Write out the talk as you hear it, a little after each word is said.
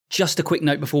Just a quick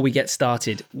note before we get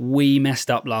started. We messed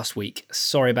up last week.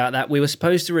 Sorry about that. We were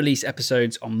supposed to release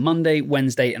episodes on Monday,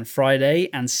 Wednesday, and Friday,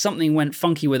 and something went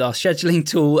funky with our scheduling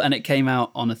tool, and it came out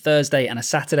on a Thursday and a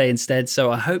Saturday instead.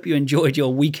 So I hope you enjoyed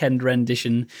your weekend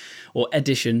rendition or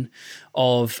edition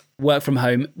of Work From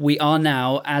Home. We are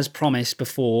now, as promised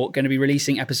before, going to be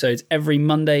releasing episodes every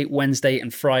Monday, Wednesday,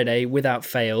 and Friday without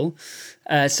fail.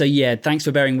 So yeah, thanks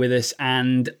for bearing with us,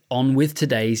 and on with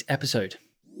today's episode.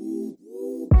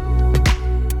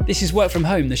 This is Work From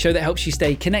Home, the show that helps you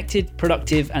stay connected,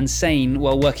 productive, and sane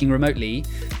while working remotely.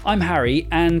 I'm Harry,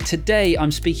 and today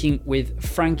I'm speaking with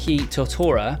Frankie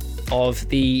Tortora of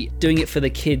the Doing It for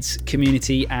the Kids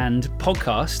community and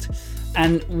podcast.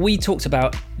 And we talked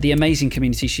about the amazing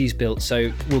community she's built,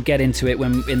 so we'll get into it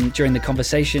during the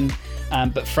conversation.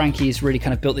 But Frankie has really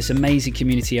kind of built this amazing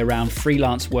community around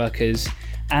freelance workers,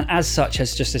 and as such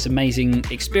has just this amazing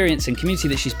experience and community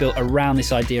that she's built around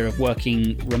this idea of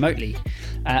working remotely.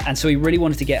 And so we really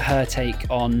wanted to get her take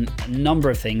on a number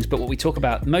of things, but what we talk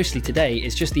about mostly today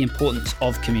is just the importance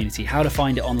of community, how to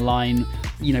find it online,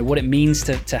 you know, what it means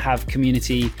to have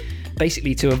community,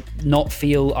 basically to not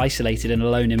feel isolated and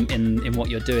alone in what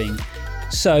you're doing.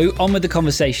 So on with the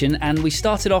conversation, and we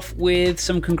started off with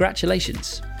some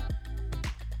congratulations.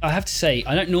 I have to say,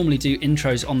 I don't normally do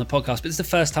intros on the podcast, but it's the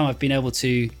first time I've been able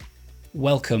to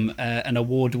welcome an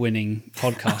award-winning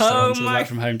podcaster onto the Work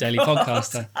From Home Daily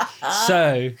Podcaster.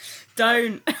 So,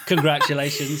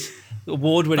 congratulations,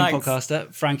 award-winning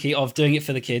podcaster, Frankie, of Doing It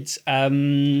for the Kids.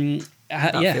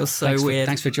 That feels so weird.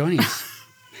 Thanks for joining us.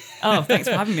 Oh, thanks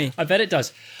for having me. I bet it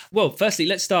does. Well, firstly,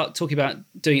 let's start talking about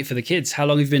Doing It for the Kids. How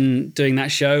long have you been doing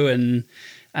that show, and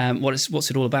what's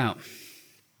it all about?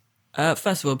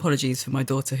 First of all, apologies for my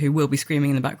daughter, who will be screaming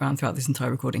in the background throughout this entire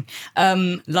recording.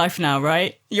 Life now,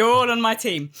 right? You're all on my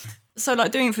team. So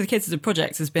Doing It for the Kids as a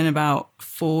project has been about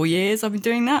 4 years I've been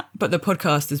doing that, but the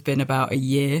podcast has been about a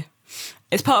year.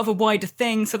 It's part of a wider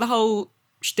thing. So the whole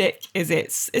shtick is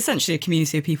it's essentially a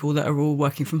community of people that are all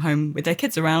working from home with their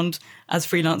kids around as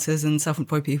freelancers and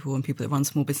self-employed people and people that run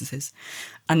small businesses.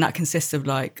 And that consists of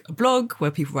a blog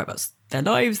where people write about their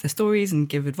lives, their stories, and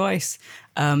give advice.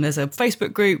 There's a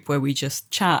Facebook group where we just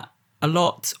chat a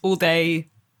lot all day,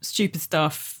 stupid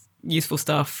stuff, useful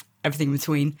stuff, everything in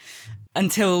between.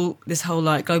 Until this whole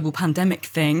global pandemic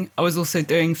thing, I was also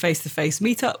doing face-to-face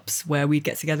meetups where we'd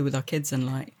get together with our kids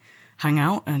and hang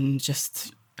out and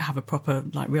just have a proper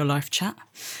real life chat.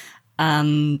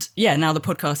 And yeah, now the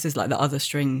podcast is the other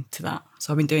string to that.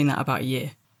 So I've been doing that about a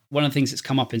year. One of the things that's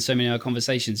come up in so many of our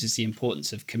conversations is the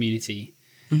importance of community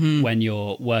when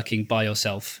you're working by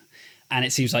yourself. And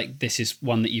it seems like this is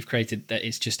one that you've created that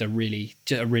is just a really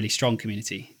strong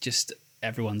community. Just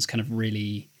everyone's kind of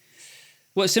really,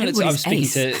 well, it's similar to, I was speaking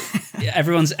to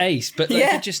everyone's ace, but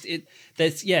there's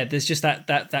just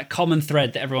that common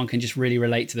thread that everyone can just really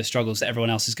relate to the struggles that everyone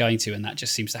else is going to. And that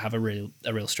just seems to have a real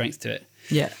strength to it.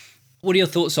 Yeah. What are your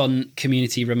thoughts on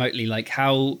community remotely?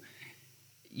 How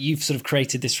you've sort of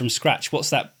created this from scratch? What's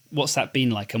that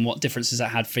been like, and what difference has that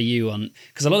had for you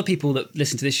because a lot of people that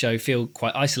listen to this show feel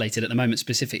quite isolated at the moment,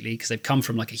 specifically because they've come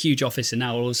from a huge office and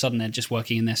now all of a sudden they're just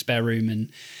working in their spare room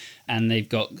and they've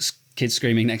got kids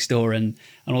screaming next door and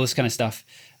all this kind of stuff.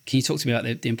 Can you talk to me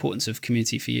about the importance of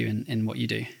community for you in what you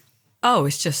do? Oh,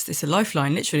 it's a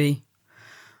lifeline, literally.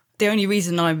 The only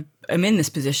reason I am in this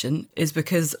position is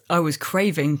because I was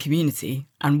craving community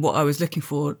and what I was looking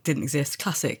for didn't exist.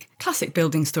 Classic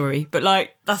building story. But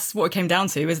that's what it came down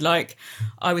to is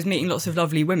I was meeting lots of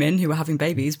lovely women who were having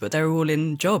babies, but they were all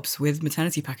in jobs with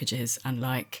maternity packages and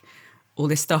all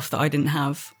this stuff that I didn't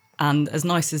have. And as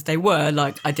nice as they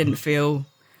were, I didn't feel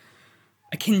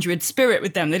a kindred spirit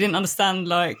with them. They didn't understand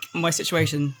my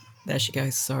situation. There she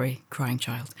goes. Sorry, crying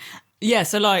child. Yeah,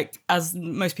 so as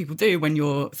most people do when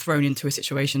you're thrown into a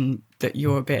situation that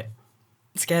you're a bit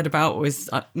scared about or is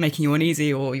making you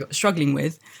uneasy or you're struggling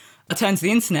with, I turned to the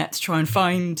internet to try and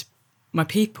find my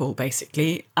people,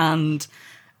 basically. And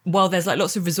while there's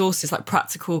lots of resources,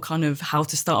 practical kind of how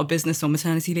to start a business on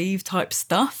maternity leave type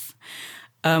stuff,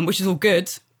 which is all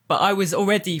good, but I was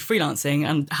already freelancing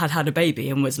and had a baby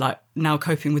and was now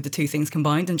coping with the two things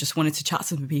combined and just wanted to chat to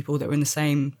some people that were in the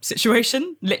same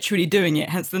situation, literally doing it,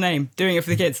 hence the name, Doing It for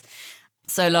the Kids.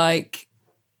 So I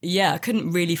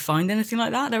couldn't really find anything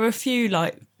like that. There were a few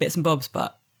bits and bobs,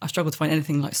 but I struggled to find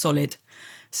anything solid.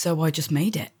 So I just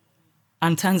made it.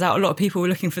 And turns out a lot of people were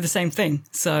looking for the same thing.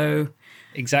 So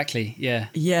exactly, yeah.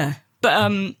 Yeah. But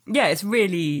it's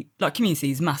really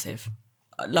community is massive.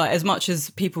 As much as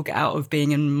people get out of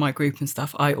being in my group and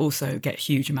stuff, I also get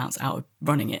huge amounts out of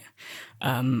running it.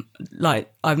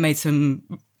 I've made some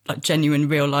genuine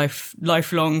real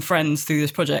lifelong friends through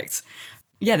this project.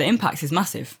 yeah, the impact is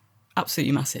massive.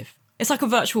 Absolutely massive. It's like a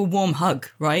virtual warm hug,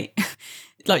 right?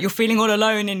 Like you're feeling all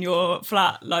alone in your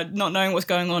flat, like not knowing what's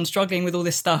going on, struggling with all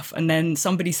this stuff. And then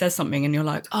somebody says something and you're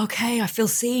like, okay, I feel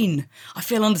seen. I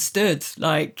feel understood.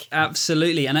 Like,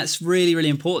 absolutely. And that's really, really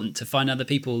important to find other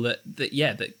people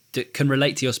that can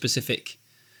relate to your specific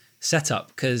setup,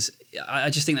 because I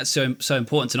just think that's so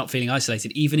important to not feeling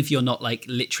isolated, even if you're not like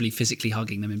literally physically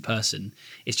hugging them in person.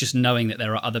 It's just knowing that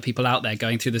there are other people out there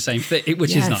going through the same thing,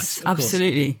 which is nice.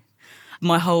 Absolutely.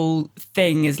 My whole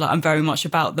thing is like I'm very much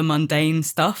about the mundane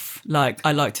stuff. Like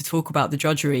I like to talk about the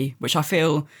drudgery, which I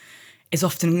feel is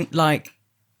often like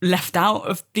left out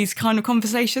of these kind of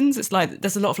conversations. It's like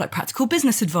there's a lot of like practical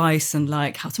business advice and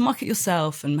like how to market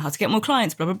yourself and how to get more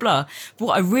clients, blah, blah, blah. But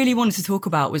what I really wanted to talk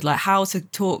about was like how to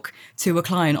talk to a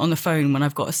client on the phone when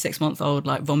I've got a 6-month-old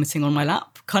like vomiting on my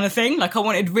lap kind of thing. Like I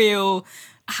wanted real,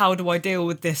 how do I deal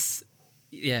with this?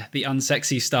 Yeah, the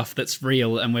unsexy stuff that's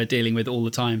real and we're dealing with all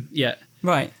the time. Yeah.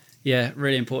 Right. Yeah,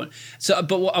 really important. So,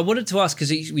 but what I wanted to ask,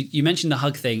 because you mentioned the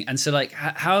hug thing, and so like,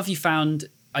 how have you found?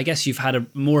 I guess you've had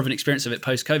more of an experience of it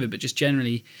post-COVID, but just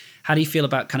generally, how do you feel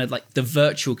about kind of like the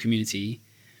virtual community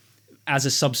as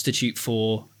a substitute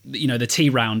for, you know, the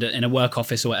tea round in a work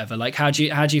office or whatever? Like, how do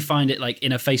you find it like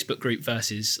in a Facebook group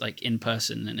versus like in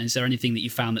person? And is there anything that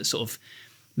you found that sort of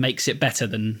makes it better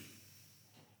than?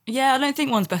 Yeah, I don't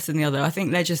think one's better than the other. I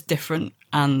think they're just different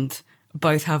and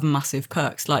both have massive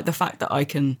perks. Like the fact that I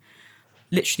can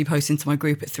literally post into my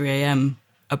group at 3 a.m.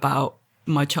 about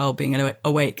my child being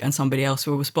awake and somebody else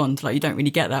will respond. Like you don't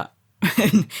really get that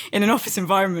in an office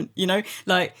environment, you know?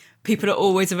 Like people are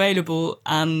always available,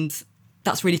 and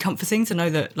that's really comforting to know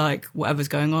that like whatever's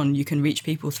going on, you can reach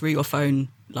people through your phone,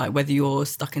 like whether you're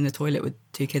stuck in the toilet with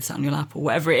 2 kids sat on your lap or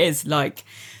whatever it is, like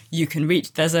you can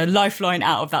reach, there's a lifeline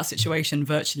out of that situation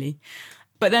virtually.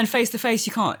 But then face to face,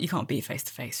 you can't be face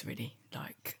to face really,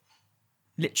 like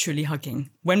literally hugging.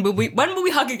 When will we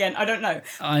hug again? I don't know.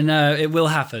 I know it will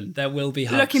happen. There will be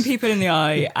hugs. Looking people in the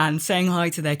eye and saying hi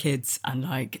to their kids and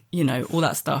like, you know, all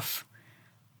that stuff.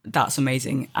 That's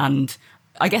amazing. And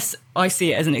I guess I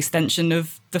see it as an extension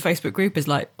of the Facebook group, is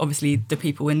like obviously the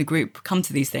people in the group come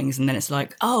to these things and then it's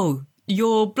like, oh,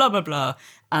 you're blah, blah, blah.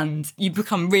 And you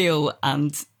become real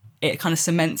and it kind of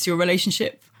cements your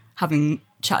relationship. Having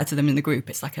chatted to them in the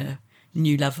group, it's like a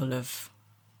new level of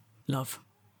love.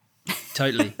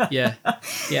 Totally. Yeah.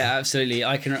 Yeah, absolutely.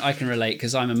 I can relate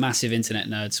because I'm a massive internet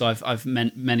nerd. So I've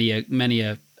met many a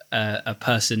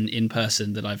person in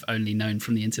person that I've only known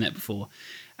from the internet before.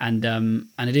 And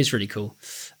it is really cool.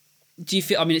 Do you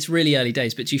feel, I mean, it's really early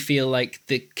days, but do you feel like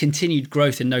the continued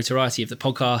growth and notoriety of the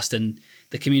podcast and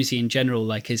the community in general,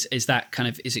 like is that kind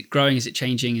of, is it growing? Is it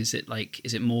changing? Is it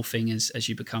morphing as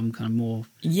you become kind of more?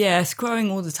 Yeah, it's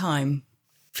growing all the time.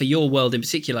 For your world in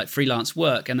particular, like freelance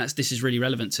work, and this is really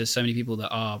relevant to so many people that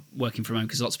are working from home,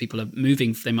 because lots of people are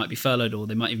moving, they might be furloughed or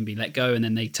they might even be let go and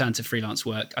then they turn to freelance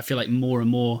work. I feel like more and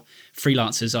more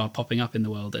freelancers are popping up in the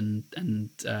world, and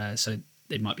so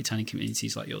they might be turning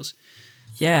communities like yours.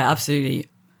 Yeah, absolutely.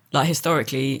 Like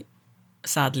historically,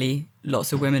 sadly,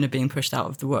 lots of women are being pushed out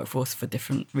of the workforce for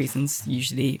different reasons,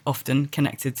 usually often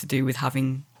connected to do with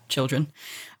having children.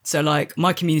 So like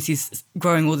my community's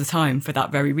growing all the time for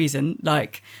that very reason,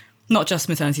 like not just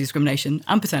maternity discrimination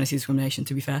and paternity discrimination,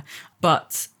 to be fair,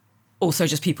 but also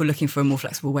just people looking for a more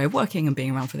flexible way of working and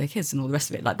being around for their kids and all the rest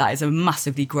of it. Like that is a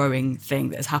massively growing thing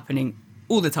that is happening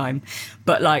all the time.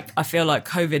 But like I feel like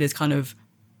COVID is kind of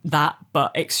that,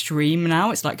 but extreme now.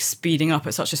 It's like speeding up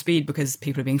at such a speed because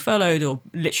people are being furloughed or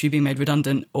literally being made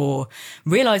redundant, or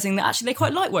realising that actually they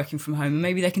quite like working from home and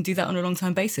maybe they can do that on a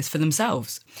long-term basis for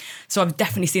themselves. So I've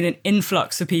definitely seen an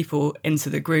influx of people into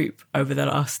the group over the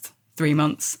last 3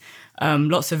 months.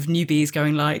 Lots of newbies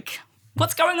going like,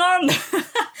 what's going on?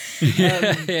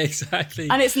 Yeah, exactly.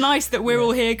 And it's nice that we're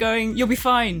all here going, you'll be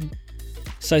fine.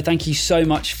 So thank you so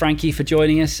much, Frankie, for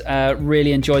joining us.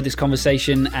 Really enjoyed this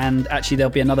conversation. And actually, there'll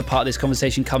be another part of this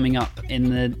conversation coming up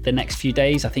in the next few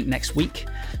days, I think next week.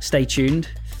 Stay tuned.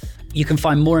 You can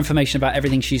find more information about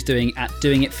everything she's doing at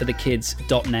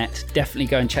doingitforthekids.net. Definitely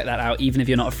go and check that out, even if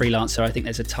you're not a freelancer. I think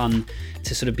there's a ton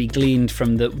to sort of be gleaned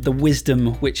from the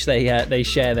wisdom which they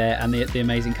share there, and the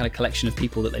amazing kind of collection of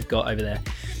people that they've got over there.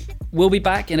 We'll be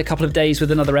back in a couple of days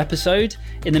with another episode.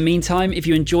 In the meantime, if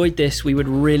you enjoyed this, we would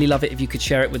really love it if you could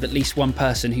share it with at least one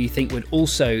person who you think would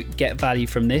also get value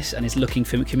from this and is looking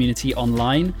for community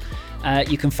online.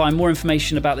 You can find more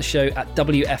information about the show at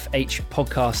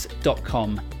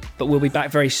wfhpodcast.com. But we'll be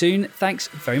back very soon. Thanks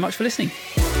very much for listening.